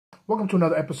Welcome to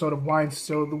another episode of Wine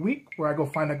Still of the Week, where I go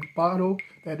find a bottle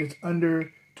that is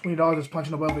under $20 that's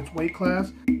punching above its weight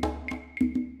class.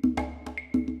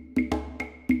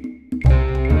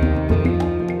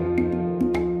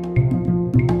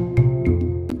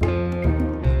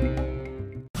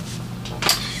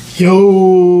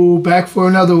 Yo, back for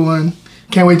another one.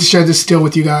 Can't wait to share this still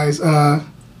with you guys. And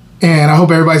I hope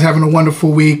everybody's having a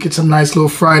wonderful week. It's a nice little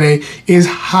Friday. It's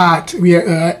hot.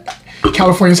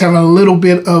 California's having a little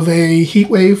bit of a heat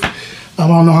wave. I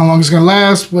don't know how long it's going to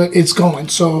last, but it's going.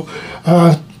 So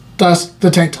that's the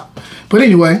tank top. But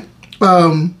anyway,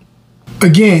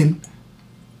 again,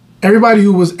 everybody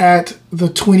who was at the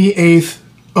 28th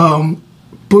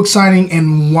book signing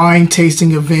and wine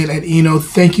tasting event at Eno,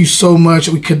 thank you so much.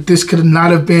 This could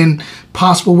not have been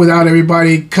possible without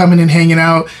everybody coming and hanging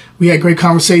out. We had great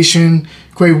conversation,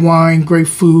 great wine, great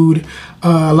food,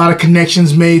 a lot of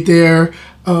connections made there.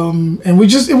 And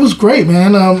it was great,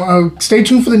 man. Stay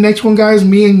tuned for the next one, guys.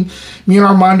 Me and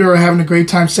Armando are having a great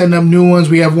time setting up new ones.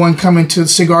 We have one coming to the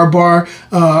cigar bar.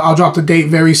 I'll drop the date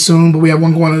very soon, but we have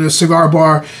one going to the cigar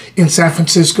bar in San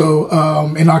Francisco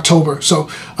in October. So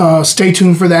stay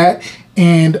tuned for that.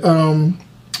 And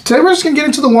today we're just gonna get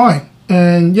into the wine.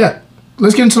 And yeah,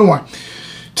 let's get into the wine.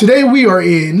 Today we are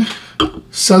in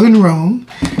Southern Rhone.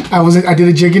 I did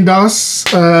a Jig and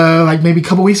Doss like maybe a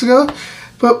couple weeks ago.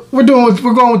 But we're going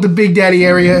with the Big Daddy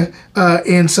area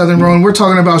in Southern Rhone. We're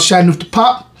talking about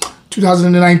Chateauneuf-du-Pape,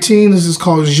 2019. This is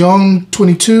called Jaune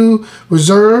 22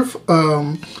 Reserve.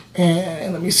 And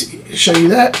let me show you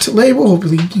that label.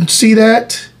 Hopefully you can see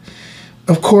that.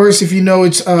 Of course, if you know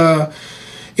it's from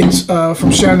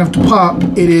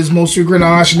Chateauneuf-du-Pape, it is mostly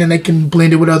Grenache, and then they can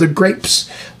blend it with other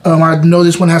grapes. I know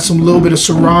this one has some little bit of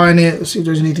Syrah in it. Let's see if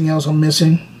there's anything else I'm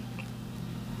missing.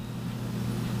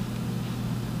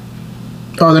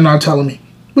 Oh, they're not telling me,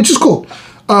 which is cool.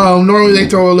 Normally they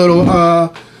throw a little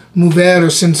Mourvedre or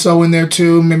Cinsault in there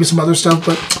too, maybe some other stuff.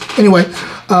 But anyway,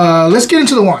 let's get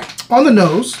into the wine. On the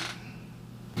nose,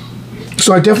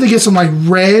 so I definitely get some like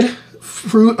red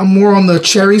fruit. I'm more on the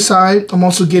cherry side. I'm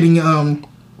also getting a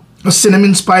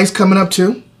cinnamon spice coming up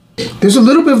too. There's a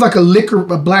little bit of like a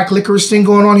black licorice thing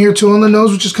going on here too on the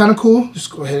nose, which is kind of cool.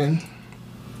 Just go ahead and.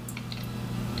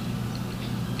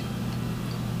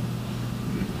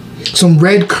 Some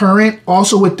red currant.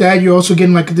 Also with that, you're also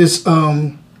getting like this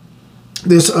let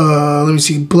me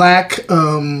see, black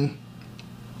kind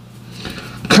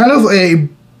of a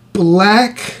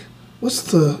black,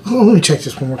 let me check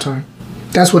this one more time.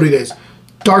 That's what it is.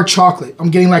 Dark chocolate. I'm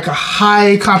getting like a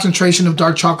high concentration of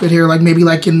dark chocolate here, like maybe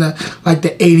like in the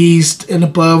 80s and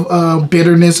above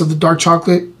bitterness of the dark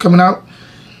chocolate coming out.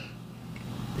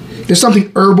 There's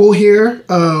something herbal here,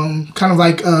 kind of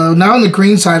like, not on the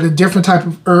green side, a different type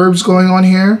of herbs going on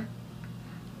here.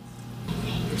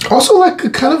 Also like a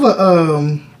kind of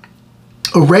a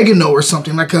oregano or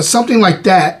something, like something like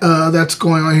that that's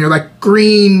going on here, like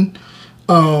green,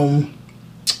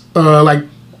 like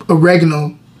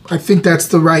oregano. I think that's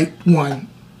the right one.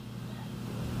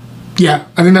 Yeah,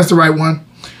 I think that's the right one.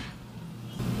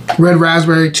 Red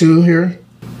raspberry too here.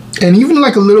 And even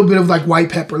like a little bit of like white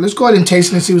pepper. Let's go ahead and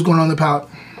taste it and see what's going on in the palate.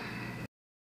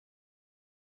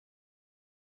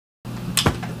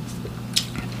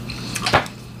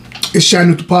 It's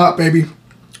Chateauneuf-du-Pape, baby.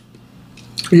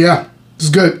 Yeah, it's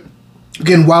good.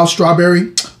 Again, wild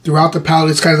strawberry throughout the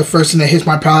palate. It's kind of the first thing that hits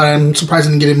my palate. I'm surprised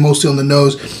I didn't get it mostly on the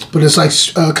nose, but it's like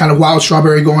kind of wild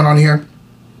strawberry going on here.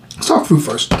 Let's talk fruit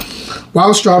first.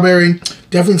 Wild strawberry,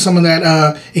 definitely some of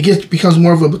that. It becomes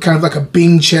more of a kind of like a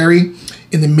Bing cherry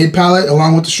in the mid palate,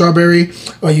 along with the strawberry.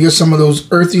 You get some of those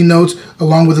earthy notes,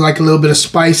 along with like a little bit of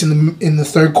spice in the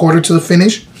third quarter to the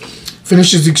finish.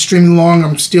 Finish is extremely long.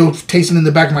 I'm still tasting in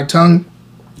the back of my tongue,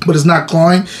 but it's not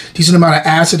clawing. Decent amount of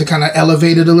acid to kind of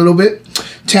elevate it a little bit.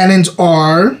 Tannins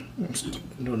are,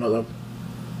 do another.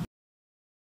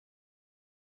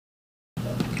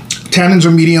 Tannins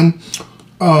are medium.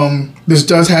 This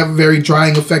does have a very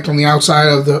drying effect on the outside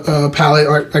of the palate,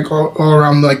 like all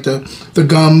around like the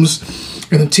gums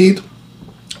and the teeth.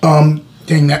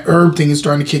 Dang, that herb thing is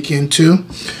starting to kick in too.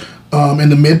 In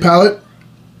the mid palate.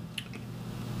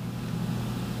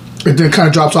 It then kind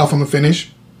of drops off on the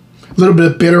finish. A little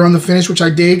bit of bitter on the finish, which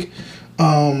I dig.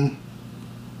 Like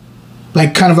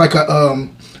kind of like a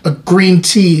green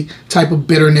tea type of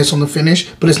bitterness on the finish,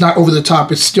 but it's not over the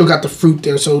top. It's still got the fruit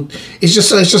there, so it's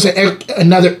just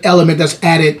another element that's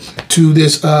added to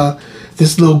this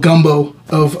this little gumbo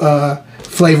of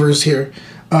flavors here.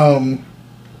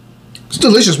 It's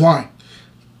delicious wine.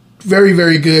 Very,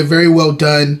 very good. Very well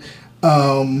done.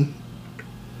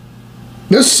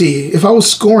 Let's see if I was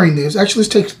scoring this. Actually,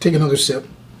 let's take another sip.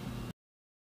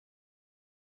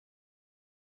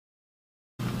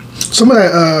 Some of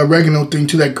that oregano thing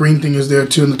too, that green thing is there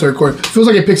too in the third quarter. Feels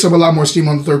like it picks up a lot more steam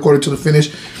on the third quarter to the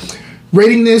finish.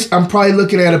 Rating this, I'm probably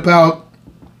looking at about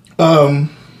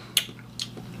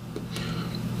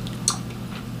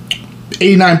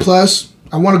 89 plus.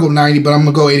 I want to go 90, but I'm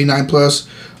gonna go 89 plus.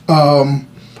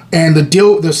 And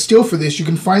the steal for this, you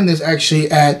can find this actually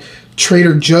at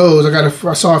Trader Joe's. I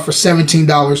saw it for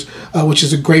 $17, which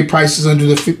is a great price. It's under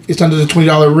the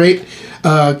 $20 rate,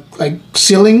 like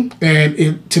ceiling,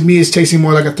 and to me, it's tasting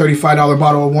more like a $35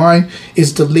 bottle of wine.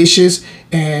 It's delicious,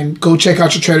 and go check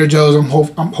out your Trader Joe's.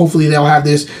 Hopefully they'll have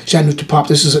this Chateauneuf-du-Pape.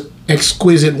 This is an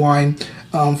exquisite wine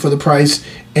for the price,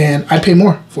 and I pay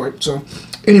more for it. So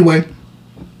anyway,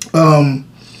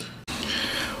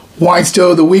 Wine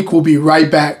Still of the Week will be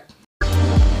right back.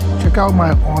 Check out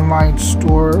my online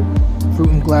store,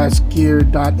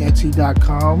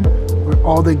 fruitandglassgear.etsy.com, where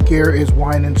all the gear is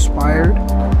wine inspired.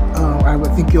 I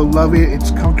would think you'll love it.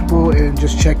 It's comfortable, and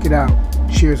just check it out.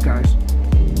 Cheers, guys.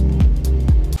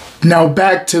 Now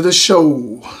back to the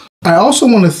show. I also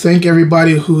want to thank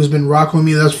everybody who's been rocking with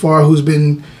me thus far, who's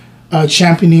been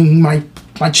championing my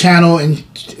channel and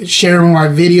sharing my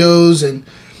videos and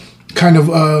kind of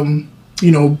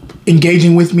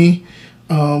engaging with me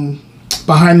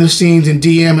behind the scenes in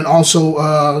DM, and also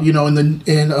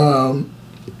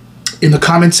in the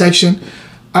comment section.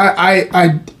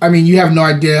 I mean, you have no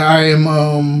idea. I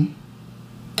am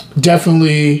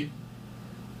definitely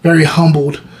very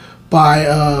humbled by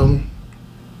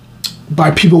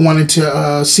people wanting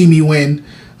to see me win.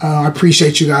 I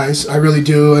appreciate you guys. I really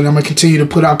do, and I'm gonna continue to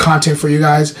put out content for you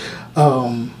guys.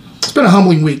 It's been a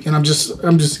humbling week, and I'm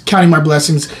just counting my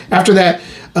blessings. After that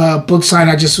book sign,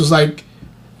 I just was like,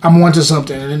 I'm onto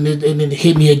something, and then it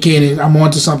hit me again, and I'm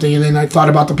onto something. And then I thought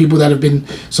about the people that have been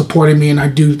supporting me, and I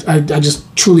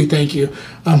just truly thank you.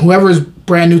 Whoever is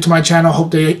brand new to my channel, hope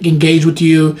they engage with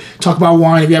you, talk about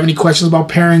wine. If you have any questions about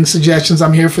pairing suggestions,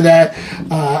 I'm here for that.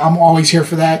 I'm always here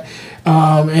for that.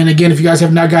 And again, if you guys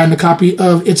have not gotten a copy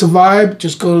of It's a Vibe,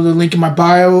 just go to the link in my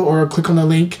bio or click on the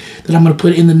link that I'm going to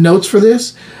put in the notes for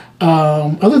this.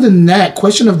 Other than that,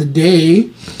 question of the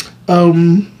day,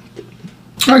 I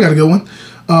got a good one.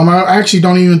 I actually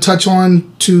don't even touch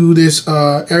on to this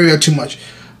area too much.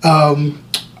 I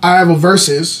have a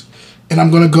versus, and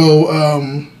I'm going to go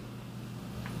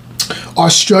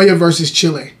Australia versus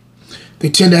Chile. They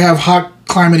tend to have hot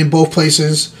climate in both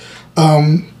places.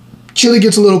 Chile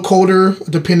gets a little colder,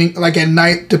 depending, like at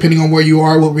night, depending on where you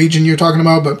are, what region you're talking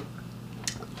about, but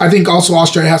I think also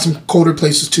Australia has some colder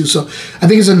places too. So I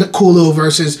think it's a cool little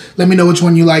versus. Let me know which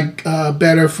one you like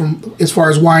better from as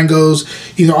far as wine goes,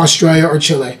 either Australia or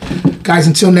Chile. Guys,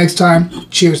 until next time,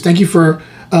 cheers. Thank you for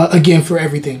again for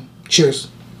everything. Cheers.